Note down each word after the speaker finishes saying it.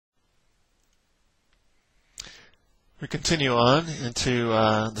We continue on into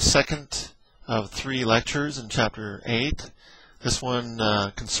the second of 3 lectures in Chapter 8. This one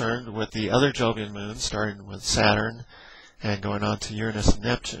concerned with the other Jovian moons, starting with Saturn and going on to Uranus and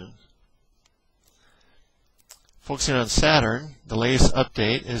Neptune. Focusing on Saturn, the latest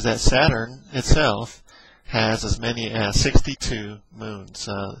update is that Saturn itself has as many as 62 moons.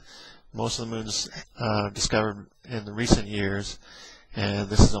 Most of the moons discovered in the recent years, and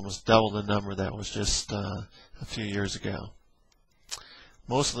this is almost double the number that was just a few years ago.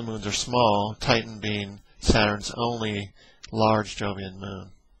 Most of the moons are small, Titan being Saturn's only large Jovian moon.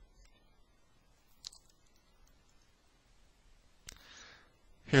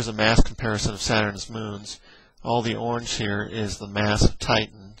 Here's a mass comparison of Saturn's moons. All the orange here is the mass of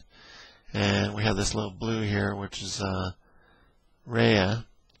Titan, and we have this little blue here, which is Rhea,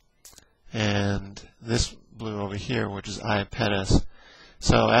 and this blue over here, which is Iapetus.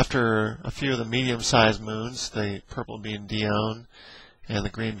 So after a few of the medium-sized moons, the purple being Dione and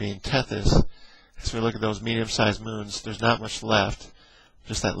the green being Tethys, as we look at those medium-sized moons, there's not much left,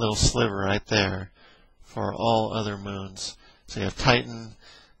 just that little sliver right there for all other moons. So you have Titan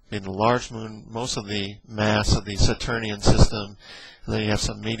being the large moon, most of the mass of the Saturnian system, and then you have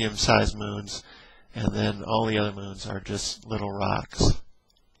some medium-sized moons, and then all the other moons are just little rocks.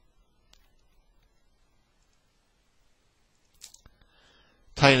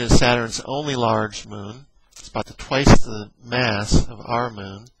 Titan is Saturn's only large moon. It's about twice the mass of our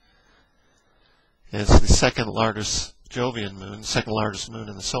moon. It's the second largest Jovian moon, second largest moon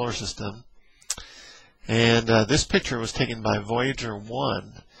in the solar system. And this picture was taken by Voyager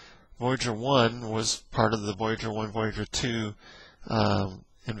 1. Voyager 1 was part of the Voyager 1, Voyager 2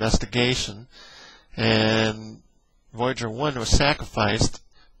 investigation. And Voyager 1 was sacrificed,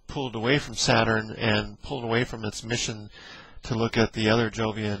 pulled away from Saturn, and pulled away from its mission to look at the other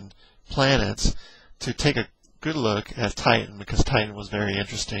Jovian planets to take a good look at Titan, because Titan was very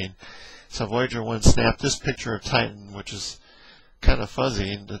interesting. So Voyager 1 snapped this picture of Titan, which is kind of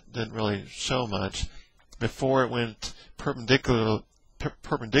fuzzy and didn't really show much, before it went perpendicularly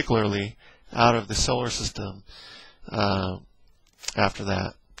out of the solar system after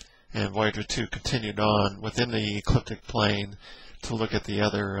that. And Voyager 2 continued on within the ecliptic plane to look at the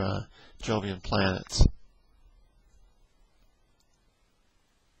other Jovian planets.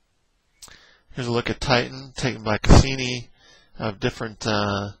 Here's a look at Titan taken by Cassini of different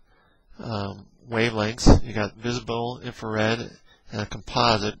wavelengths. You got visible, infrared, and a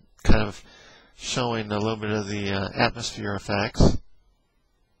composite, kind of showing a little bit of the atmosphere effects.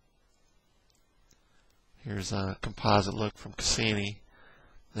 Here's a composite look from Cassini.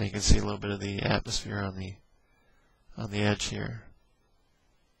 Then you can see a little bit of the atmosphere on the edge here.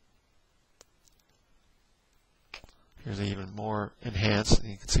 Here's even more enhanced, and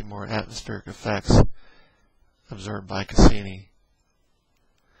you can see more atmospheric effects observed by Cassini.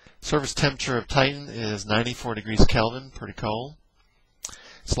 Surface temperature of Titan is 94 degrees Kelvin, pretty cold.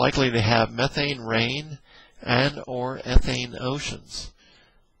 It's likely to have methane rain and or ethane oceans.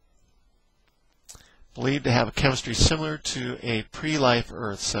 Believed to have a chemistry similar to a pre-life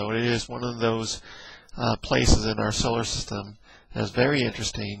Earth, so it is one of those places in our solar system that is very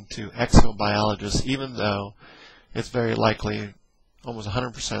interesting to exobiologists, even though it's very likely, almost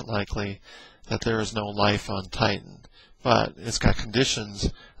 100% likely, that there is no life on Titan. But it's got conditions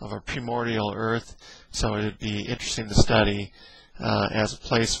of a primordial Earth, so it would be interesting to study as a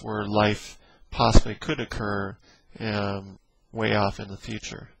place where life possibly could occur way off in the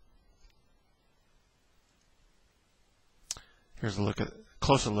future. Here's a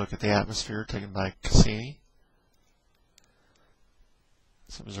closer look at the atmosphere taken by Cassini.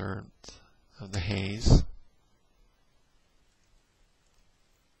 It's observed of the haze.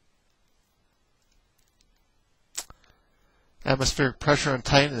 Atmospheric pressure on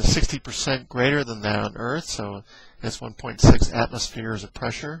Titan is 60% greater than that on Earth, so it's 1.6 atmospheres of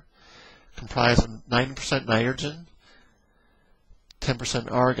pressure, comprised of 90% nitrogen,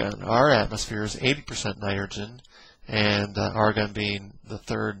 10% argon. Our atmosphere is 80% nitrogen, and argon being the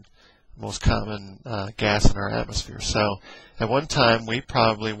third most common gas in our atmosphere. So at one time we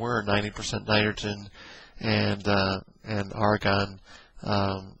probably were 90% nitrogen and argon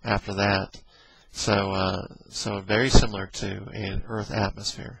after that. So very similar to an Earth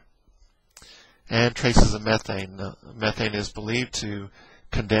atmosphere. And traces of methane. Methane is believed to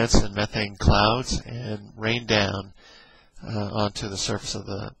condense in methane clouds and rain down onto the surface of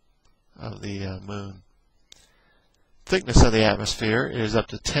the moon. Thickness of the atmosphere is up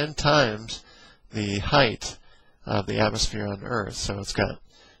to 10 times the height of the atmosphere on Earth. So it's got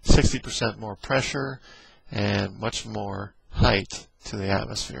 60% more pressure and much more height to the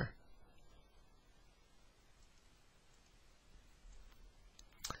atmosphere.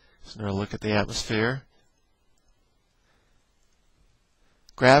 So now look at the atmosphere.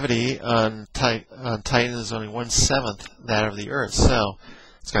 Gravity on Titan is only 1/7 that of the Earth. So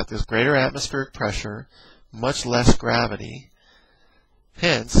it's got this greater atmospheric pressure, much less gravity.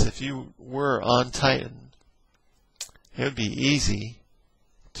 Hence, if you were on Titan, it would be easy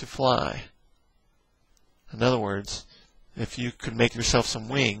to fly. In other words, if you could make yourself some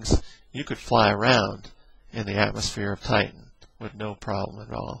wings, you could fly around in the atmosphere of Titan with no problem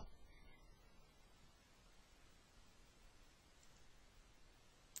at all.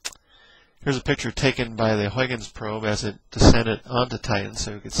 Here's a picture taken by the Huygens probe as it descended onto Titan,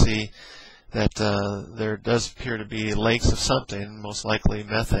 so you can see that there does appear to be lakes of something, most likely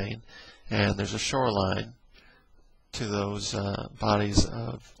methane, and there's a shoreline to those bodies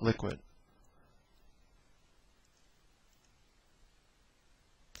of liquid.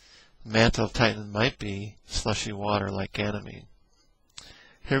 The mantle of Titan might be slushy water like Ganymede.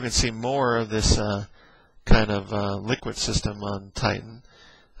 Here we can see more of this kind of liquid system on Titan.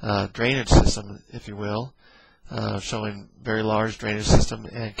 Drainage system, if you will, showing very large drainage system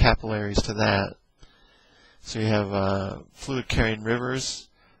and capillaries to that. So you have fluid-carrying rivers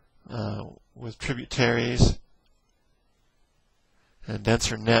with tributaries and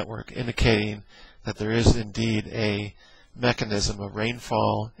denser network, indicating that there is indeed a mechanism of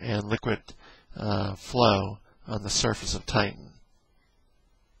rainfall and liquid flow on the surface of Titan.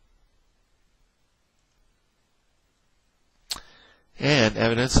 And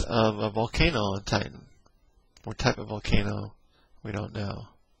evidence of a volcano on Titan. What type of volcano, we don't know.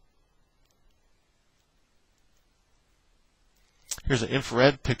 Here's an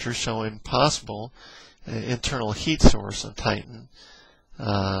infrared picture showing possible internal heat source on Titan,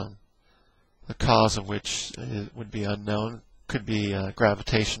 the cause of which would be unknown. Could be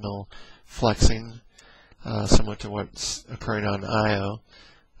gravitational flexing, similar to what's occurring on Io.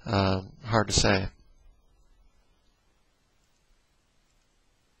 Hard to say.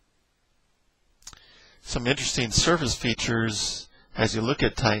 Some interesting surface features as you look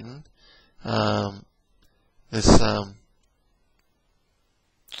at Titan. This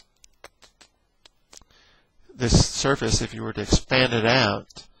surface, if you were to expand it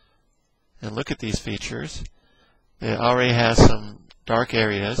out and look at these features, it already has some dark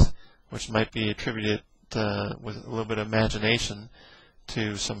areas, which might be attributed with a little bit of imagination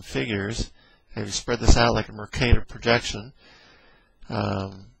to some figures. If you spread this out like a Mercator projection,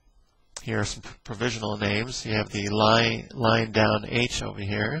 here are some provisional names. You have the line down H over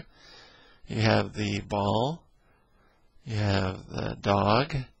here. You have the ball. You have the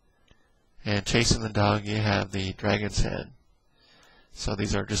dog. And chasing the dog, you have the dragon's head. So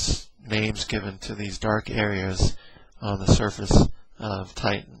these are just names given to these dark areas on the surface of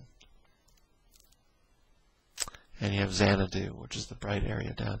Titan. And you have Xanadu, which is the bright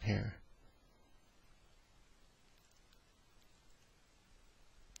area down here.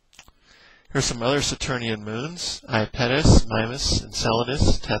 Here's some other Saturnian moons: Iapetus, Mimas,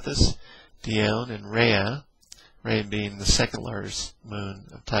 Enceladus, Tethys, Dione, and Rhea. Rhea being the second largest moon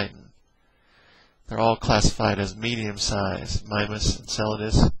of Titan. They're all classified as medium size: Mimas,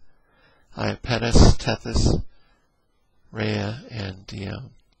 Enceladus, Iapetus, Tethys, Rhea, and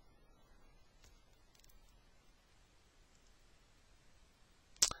Dione.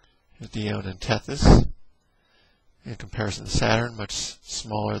 Here's Dione and Tethys. In comparison to Saturn, much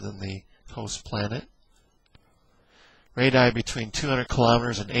smaller than the host planet. Radii between 200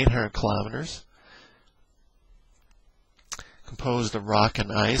 kilometers and 800 kilometers. Composed of rock and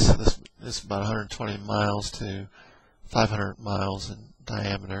ice. This is about 120 miles to 500 miles in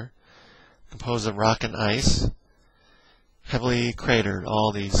diameter. Composed of rock and ice. Heavily cratered.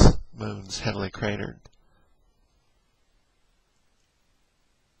 All these moons heavily cratered.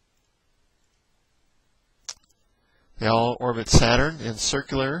 They all orbit Saturn in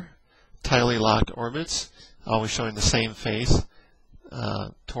circular, tidally locked orbits, always showing the same face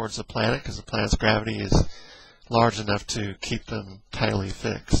towards the planet, because the planet's gravity is large enough to keep them tidally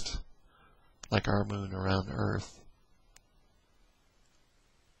fixed, like our moon around Earth.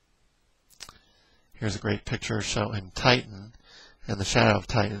 Here's a great picture showing Titan and the shadow of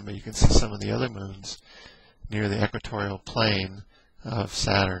Titan, but you can see some of the other moons near the equatorial plane of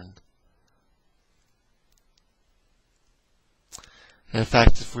Saturn. And in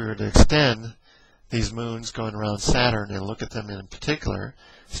fact, if we were to extend these moons going around Saturn and look at them in particular,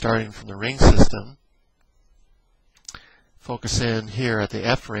 starting from the ring system, focus in here at the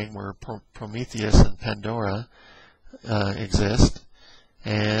F ring where Prometheus and Pandora exist,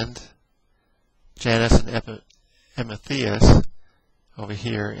 and Janus and Epimetheus over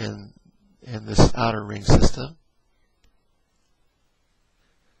here in this outer ring system.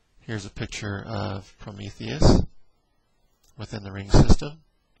 Here's a picture of Prometheus within the ring system.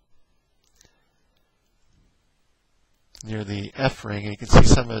 Near the F ring, you can see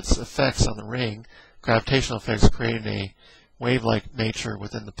some of its effects on the ring, gravitational effects creating a wave-like nature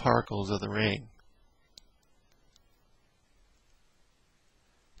within the particles of the ring.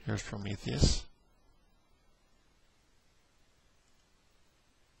 Here's Prometheus.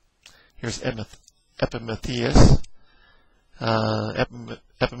 Here's Epimetheus.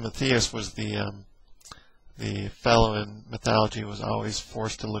 Epimetheus was the fellow in mythology who was always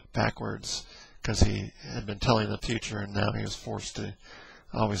forced to look backwards because he had been telling the future, and now he was forced to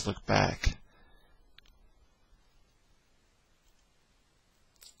always look back.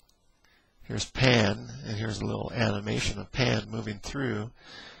 Here's Pan, and here's a little animation of Pan moving through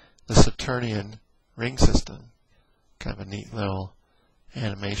the Saturnian ring system. Kind of a neat little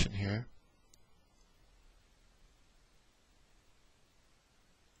animation here.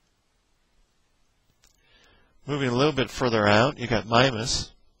 Moving a little bit further out, you got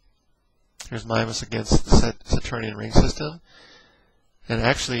Mimas. Here's Mimas against the Saturnian ring system, and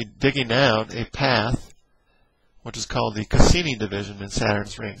actually digging out a path, which is called the Cassini division in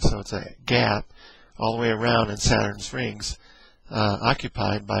Saturn's ring. So it's a gap all the way around in Saturn's rings,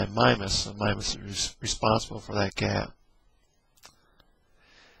 occupied by Mimas. So Mimas is responsible for that gap.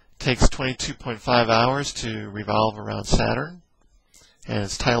 It takes 22.5 hours to revolve around Saturn, and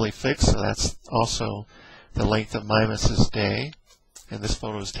it's tidally fixed, so that's also the length of Mimas' day. And this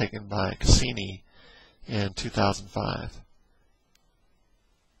photo was taken by Cassini in 2005.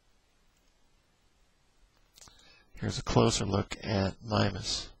 Here's a closer look at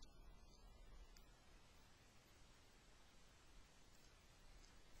Mimas.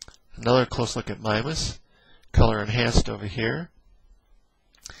 Another close look at Mimas, color enhanced over here.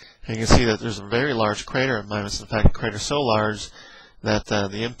 And you can see that there's a very large crater at Mimas. In fact, a crater so large that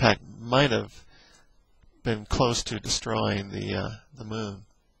the impact might have been close to destroying the moon.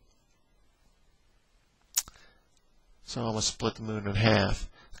 So almost split the moon in half.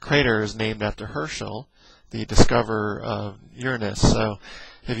 The crater is named after Herschel, the discoverer of Uranus. So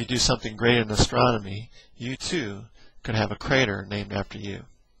if you do something great in astronomy, you too could have a crater named after you.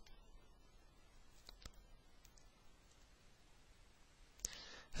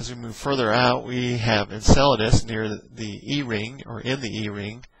 As we move further out, we have Enceladus near the E-ring, or in the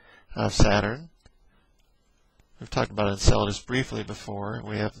E-ring of Saturn. We've talked about Enceladus briefly before.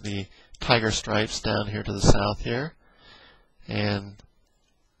 We have the tiger stripes down here to the south here, and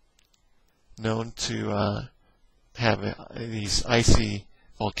known to have these icy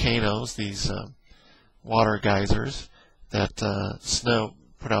volcanoes, these water geysers that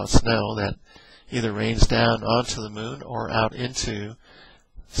put out snow that either rains down onto the moon or out into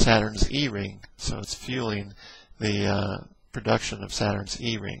Saturn's E-ring. So it's fueling the production of Saturn's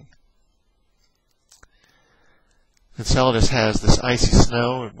E-ring. Enceladus has this icy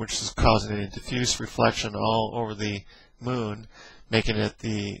snow, which is causing a diffuse reflection all over the moon, making it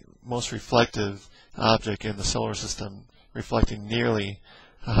the most reflective object in the solar system, reflecting nearly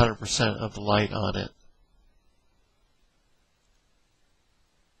 100% of the light on it.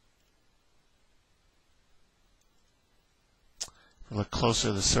 If we look closer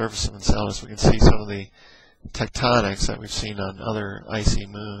to the surface of Enceladus, we can see some of the tectonics that we've seen on other icy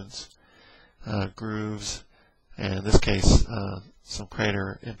moons, grooves, and in this case, some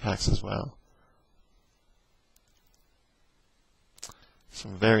crater impacts as well.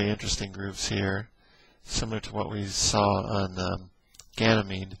 Some very interesting grooves here, similar to what we saw on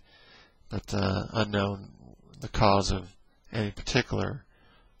Ganymede, but unknown the cause of any particular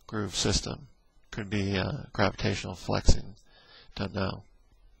groove system. Could be gravitational flexing, don't know.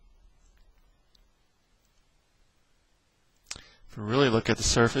 If we really look at the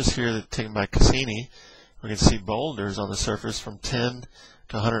surface here, taken by Cassini, we can see boulders on the surface from 10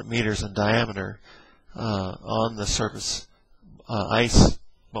 to 100 meters in diameter on the surface, ice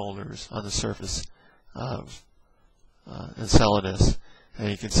boulders on the surface of Enceladus.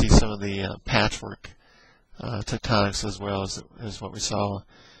 And you can see some of the patchwork tectonics as well as what we saw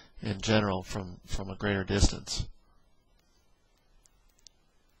in general from a greater distance.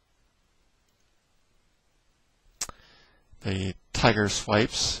 The tiger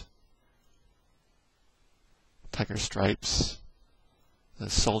stripes, the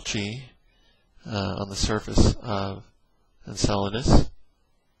Sulci on the surface of Enceladus.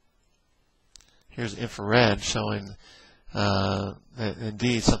 Here's infrared showing that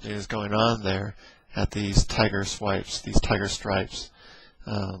indeed something is going on there at these tiger stripes.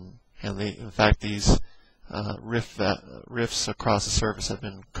 And in fact, these rifts across the surface have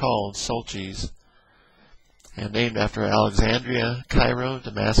been called Sulcis. and named after Alexandria, Cairo,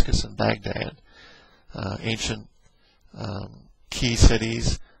 Damascus, and Baghdad, ancient key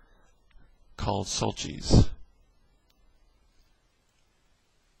cities called sulcis.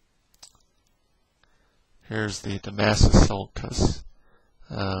 Here's the Damascus sulcus.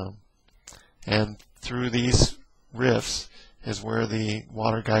 And through these rifts is where the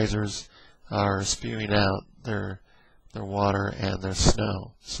water geysers are spewing out their water and their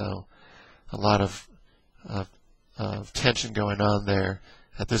snow. So a lot of tension going on there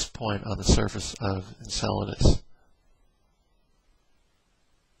at this point on the surface of Enceladus.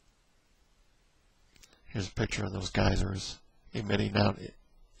 Here's a picture of those geysers emitting out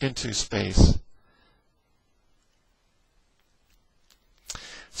into space.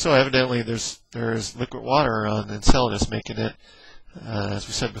 So evidently there's liquid water on Enceladus, making it, as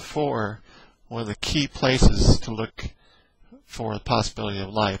we said before, one of the key places to look for the possibility of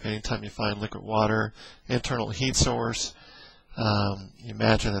life. Anytime you find liquid water, internal heat source, you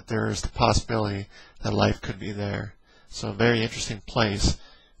imagine that there is the possibility that life could be there. So a very interesting place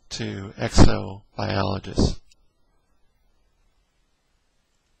to exobiologists.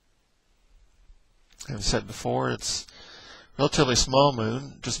 As I said before, it's a relatively small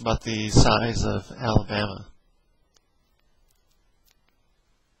moon, just about the size of Alabama.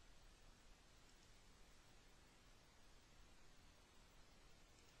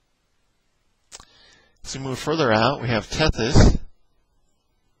 As we move further out, we have Tethys.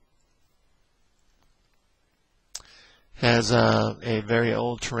 Has a very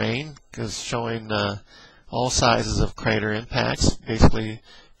old terrain, because showing all sizes of crater impacts, basically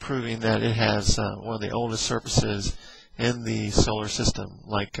proving that it has one of the oldest surfaces in the solar system,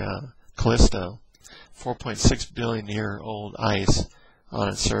 like Callisto, 4.6 billion year old ice on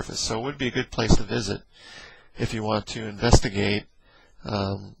its surface. So it would be a good place to visit if you want to investigate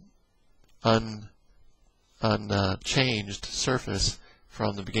unchanged surface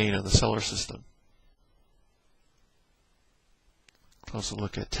from the beginning of the solar system. Closer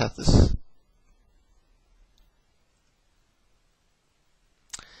look at Tethys.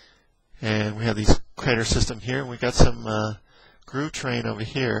 And we have these crater system here. We got some groove terrain over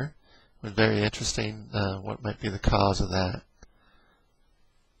here. It was very interesting what might be the cause of that.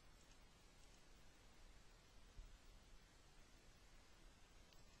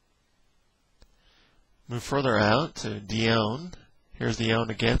 Move further out to Dione. Here's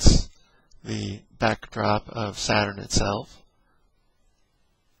Dione against the backdrop of Saturn itself.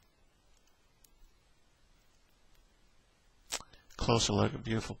 Closer look, a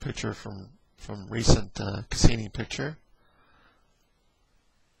beautiful picture from recent Cassini picture.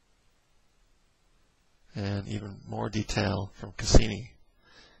 And even more detail from Cassini.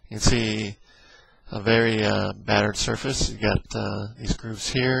 You can see a very battered surface. You got these grooves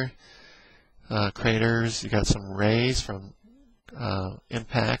here, craters. You got some rays from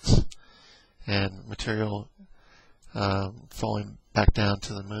impacts and material falling back down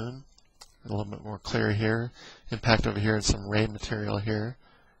to the moon. A little bit more clear here. Impact over here and some ray material here.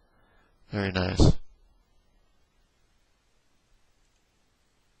 Very nice.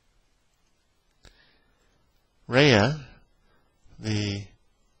 Rhea, the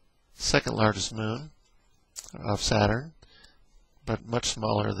second largest moon of Saturn, but much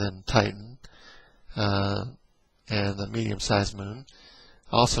smaller than Titan, and the medium-sized moon,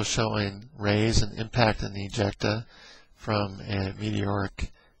 also showing rays and impact in the ejecta from a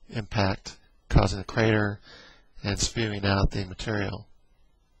meteoric impact causing a crater and spewing out the material.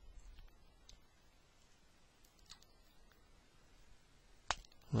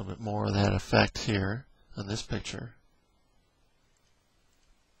 A little bit more of that effect here on this picture.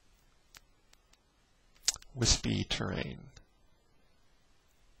 Wispy terrain.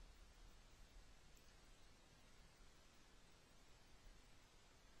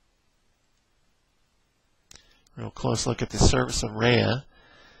 Real close look at the surface of Rhea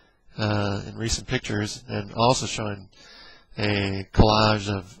in recent pictures, and also showing a collage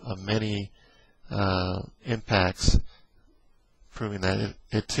of many impacts, proving that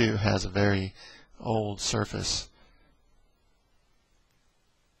it too has a very old surface.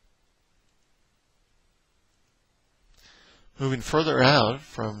 Moving further out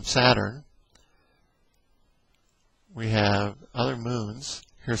from Saturn, we have other moons.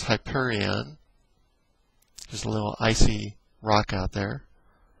 Here's Hyperion. There's a little icy rock out there.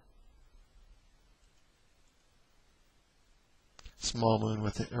 Small moon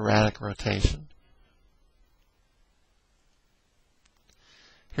with erratic rotation.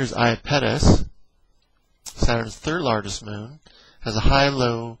 Here's Iapetus, Saturn's third largest moon. Has a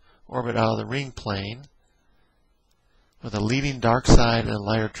high-low orbit out of the ring plane with a leading dark side and a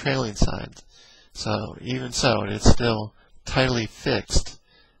lighter trailing side. So even so, it's still tightly fixed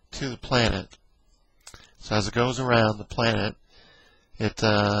to the planet. So as it goes around the planet, it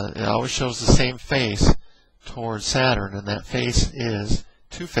always shows the same face towards Saturn, and that face is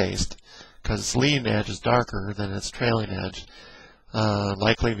two-faced because its leading edge is darker than its trailing edge,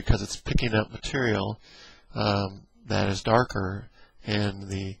 likely because it's picking up material that is darker in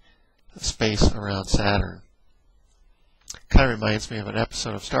the space around Saturn. Kind of reminds me of an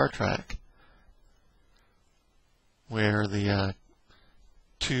episode of Star Trek where the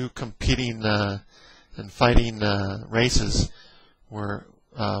two competing and fighting races were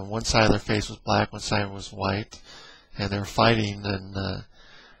one side of their face was black, one side was white, and they were fighting,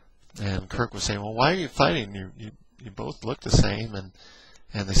 and Kirk was saying, "Well, why are you fighting? You both look the same." And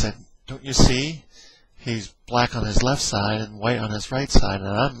they said, "Don't you see? He's black on his left side and white on his right side, and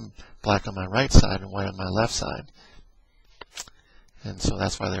I'm black on my right side and white on my left side." And so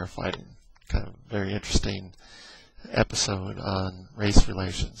that's why they were fighting. Kind of very interesting episode on race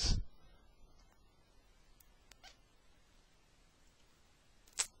relations.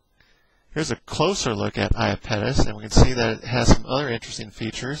 Here's a closer look at Iapetus, and we can see that it has some other interesting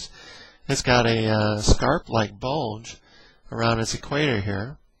features. It's got a scarp-like bulge around its equator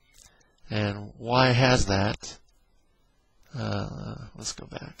here. And why has that? Let's go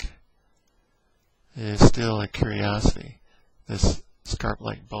back. It is still a curiosity, this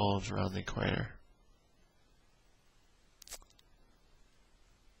scarp-like bulge around the equator.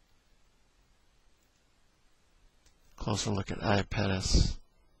 Closer look at Iapetus.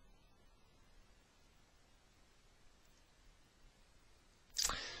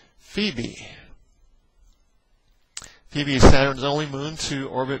 Phoebe. Phoebe is Saturn's only moon to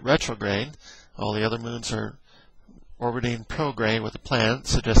orbit retrograde. All the other moons are orbiting prograde with the planet,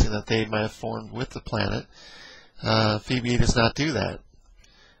 suggesting that they might have formed with the planet. Phoebe does not do that.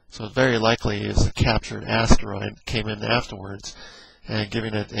 So it's very likely it's a captured asteroid, came in afterwards, and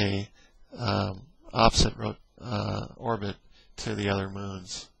giving it a opposite orbit to the other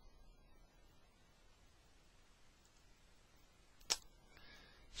moons.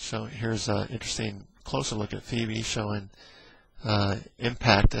 So here's an interesting closer look at Phoebe, showing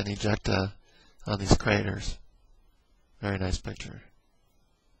impact and ejecta on these craters. Very nice picture.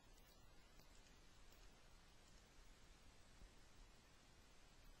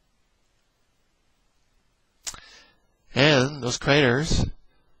 And those craters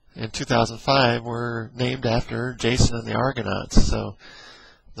in 2005 were named after Jason and the Argonauts. So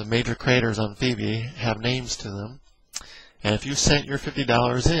the major craters on Phoebe have names to them. And if you sent your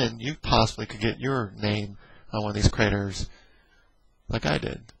 $50 in, you possibly could get your name on one of these craters like I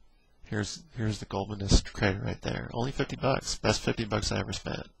did. Here's the Golben crater right there. Only $50. Best $50 I ever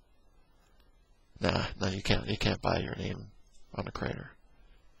spent. No, you can't. You can't buy your name on a crater.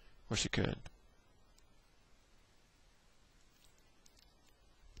 Wish you could.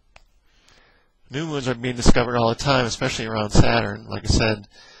 New moons are being discovered all the time, especially around Saturn. Like I said,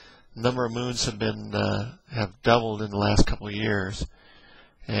 the number of moons have doubled in the last couple of years.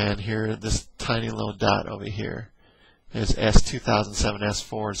 And here, this tiny little dot over here is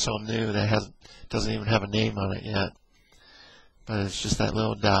S2007S4. It's so new that doesn't even have a name on it yet. But it's just that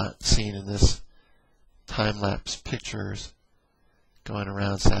little dot seen in this time-lapse pictures going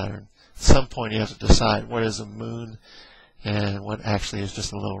around Saturn. At some point, you have to decide what is a moon and what actually is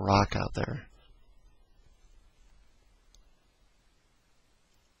just a little rock out there.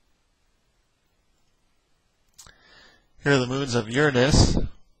 Here are the moons of Uranus.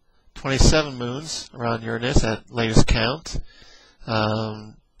 27 moons around Uranus at latest count.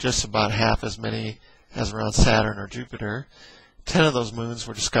 Just about half as many as around Saturn or Jupiter. 10 of those moons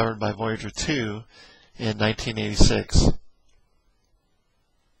were discovered by Voyager 2 in 1986.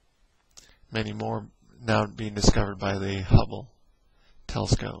 Many more now being discovered by the Hubble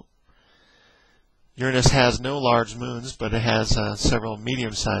telescope. Uranus has no large moons, but it has several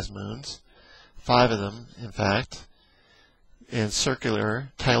medium-sized moons. 5 of them, in fact, in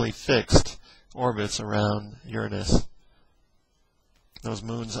circular, tightly fixed orbits around Uranus. Those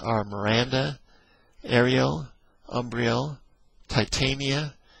moons are Miranda, Ariel, Umbriel,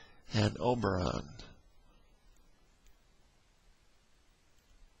 Titania, and Oberon.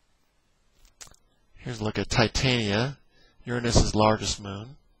 Here's a look at Titania, Uranus's largest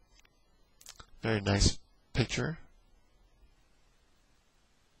moon. Very nice picture.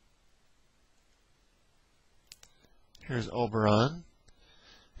 Here's Oberon.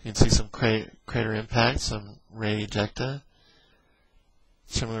 You can see some crater impact, some ray ejecta,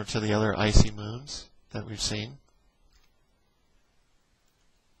 similar to the other icy moons that we've seen.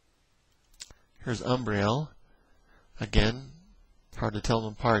 Here's Umbriel. Again, Hard to tell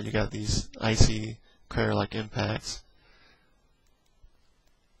them apart. You got these icy crater-like impacts.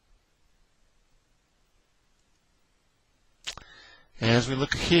 And as we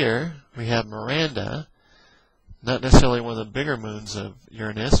look here, we have Miranda, not necessarily one of the bigger moons of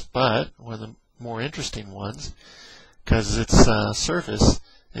Uranus, but one of the more interesting ones, because its surface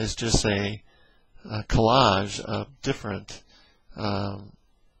is just a collage of different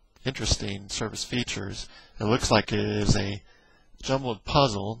interesting surface features. It looks like it is a jumbled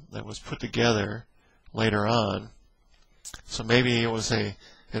puzzle that was put together later on. So maybe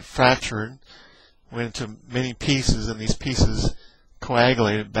it fractured, went into many pieces, and these pieces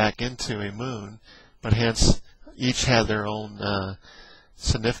coagulated back into a moon, but hence each had their own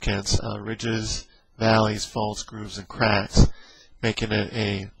significance, ridges, valleys, faults, grooves, and cracks, making it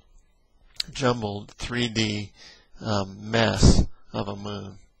a jumbled 3D mess of a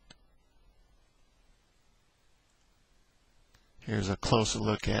moon. Here's a closer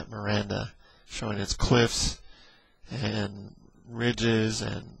look at Miranda, showing its cliffs and ridges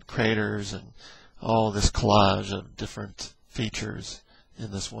and craters and all this collage of different features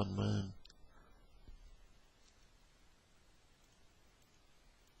in this one moon.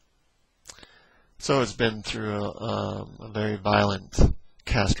 So it's been through a very violent,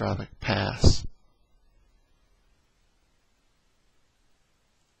 catastrophic past.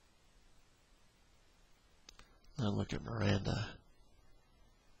 Now look at Miranda.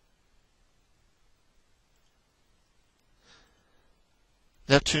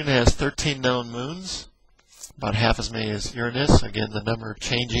 Neptune has 13 known moons, about half as many as Uranus. Again, the number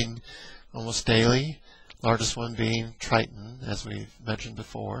changing almost daily. Largest one being Triton, as we've mentioned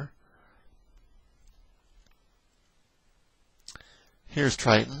before. Here's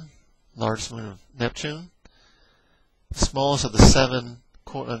Triton, largest moon of Neptune. The smallest of the 7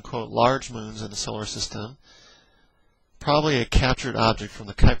 quote-unquote large moons in the solar system. Probably a captured object from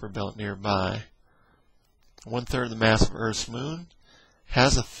the Kuiper Belt nearby. 1/3 of the mass of Earth's moon.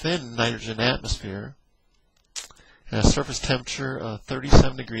 Has a thin nitrogen atmosphere. And a surface temperature of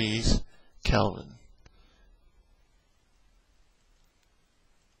 37 degrees Kelvin.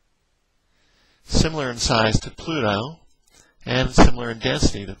 Similar in size to Pluto, and similar in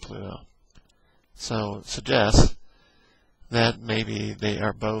density to Pluto. So it suggests that maybe they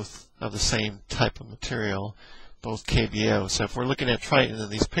are both of the same type of material, both KBO. So if we're looking at Triton in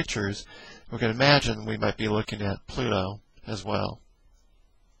these pictures, we can imagine we might be looking at Pluto as well,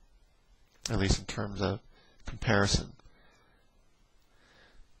 at least in terms of comparison.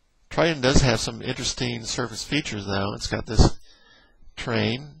 Triton does have some interesting surface features, though. It's got this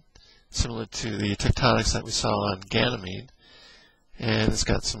terrain similar to the tectonics that we saw on Ganymede, and it's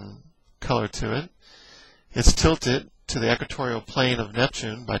got some color to it. It's tilted to the equatorial plane of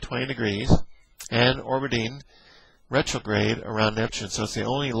Neptune by 20 degrees and orbiting retrograde around Neptune. So it's the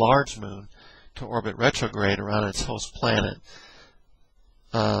only large moon to orbit retrograde around its host planet,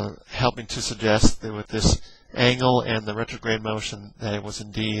 helping to suggest that with this angle and the retrograde motion that it was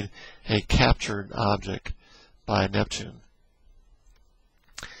indeed a captured object by Neptune.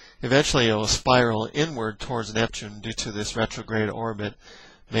 Eventually it will spiral inward towards Neptune due to this retrograde orbit,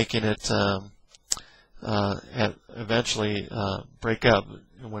 making it eventually break up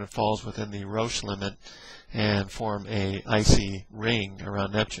when it falls within the Roche limit and form a icy ring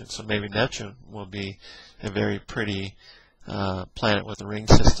around Neptune. So maybe Neptune will be a very pretty planet with a ring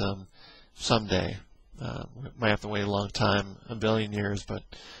system someday. We might have to wait a long time, a billion years, but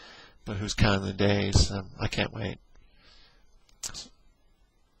who's counting the days? I can't wait.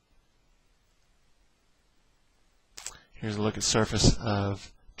 Here's a look at the surface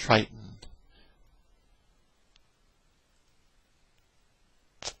of Triton.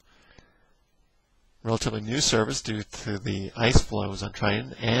 Relatively new surface due to the ice flows on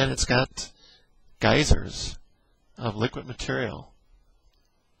Triton, and it's got geysers of liquid material.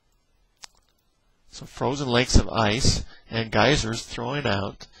 So frozen lakes of ice and geysers throwing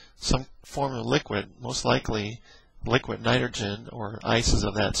out some form of liquid, most likely liquid nitrogen or ices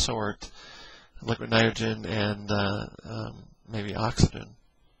of that sort, liquid nitrogen and maybe oxygen.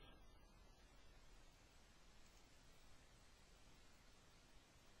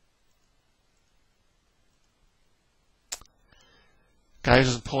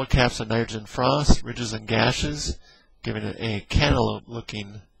 Geysers and polar caps of nitrogen frost, ridges and gashes, giving it a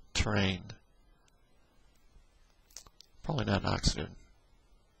cantaloupe-looking terrain. Probably not oxygen.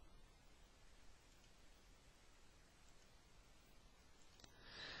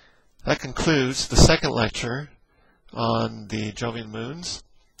 That concludes the second lecture on the Jovian moons.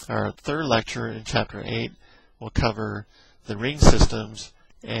 Our third lecture in Chapter 8 will cover the ring systems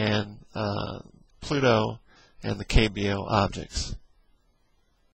and Pluto and the KBO objects.